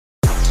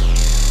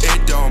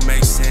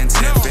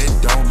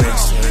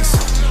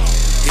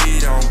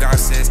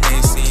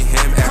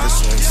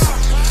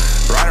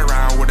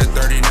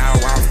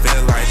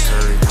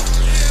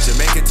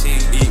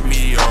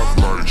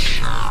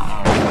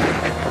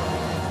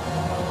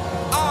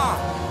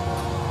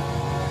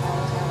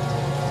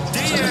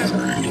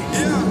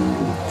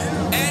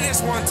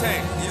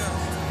tank.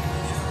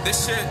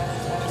 This shit.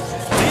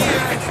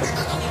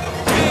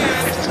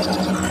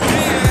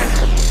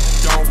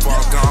 Don't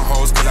fuck on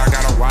hoes cause I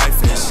got a wife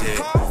and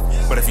shit.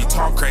 But if you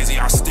talk crazy,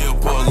 I'll still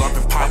pull up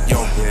and pop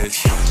your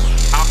bitch.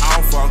 I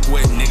don't fuck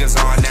with niggas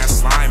on that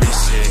slimy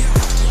shit.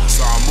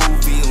 So I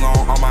move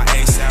V-Long on my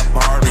ASAP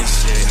Barbie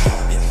shit.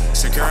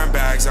 Securing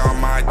bags on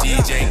my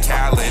DJ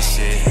Khaled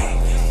shit.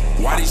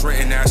 Why these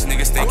written ass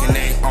niggas thinking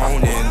they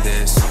owning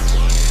this?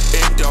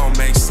 It don't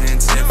make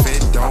sense if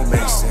it don't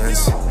make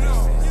sense.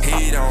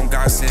 He don't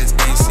got sense,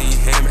 ain't seen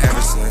him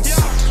ever since.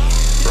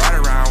 Ride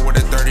around with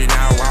a 30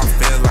 now, I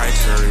feel like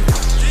Curry.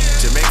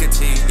 Jamaican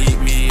team eat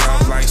me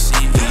up like she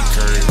eat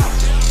curry.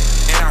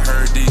 And I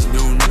heard these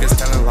new niggas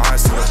telling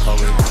lies to the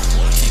public.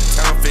 Keep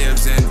telling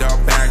fibs, end up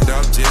bagged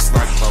up just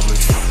like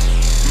Publix.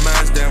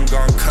 Man's them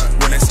gon' cut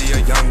when they see a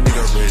young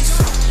nigga rich.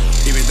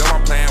 Even though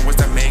my plan was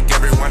to make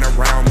everyone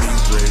around me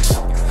rich.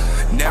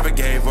 Never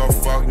gave a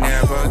fuck,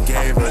 never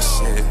gave a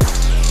shit.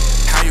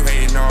 How you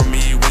hating on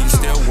me when you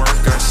still work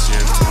a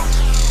shift?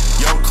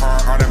 Your car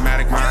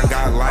automatic, mine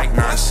got like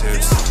 9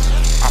 shifts.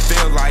 I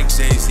feel like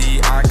Jay-Z,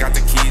 I got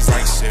the keys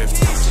like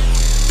Shift.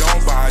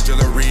 Don't buy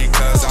jewelry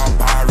cause I'll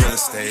buy real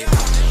estate.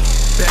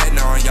 Betting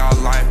on y'all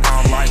life,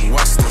 I'm like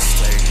what's the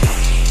stake?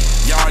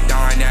 Y'all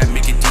dying at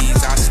Mickey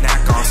D's, I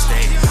snack on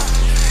steak.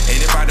 And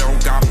if I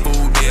don't got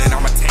food, then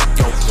I'ma take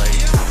your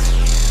plate.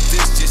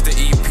 This just the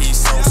EP,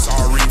 so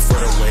sorry for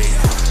the wait.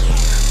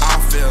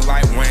 I feel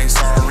like Wayne,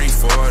 sorry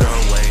for the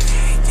wait.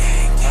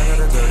 I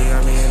got a 30,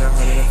 I mean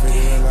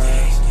 150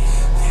 lives.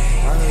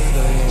 I got a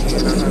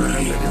 30,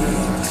 I mean 150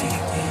 lives.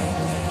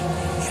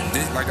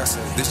 This, like I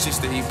said, this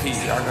just the EP.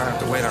 Y'all gonna have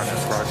to wait on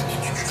this project.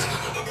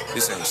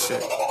 This ain't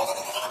shit.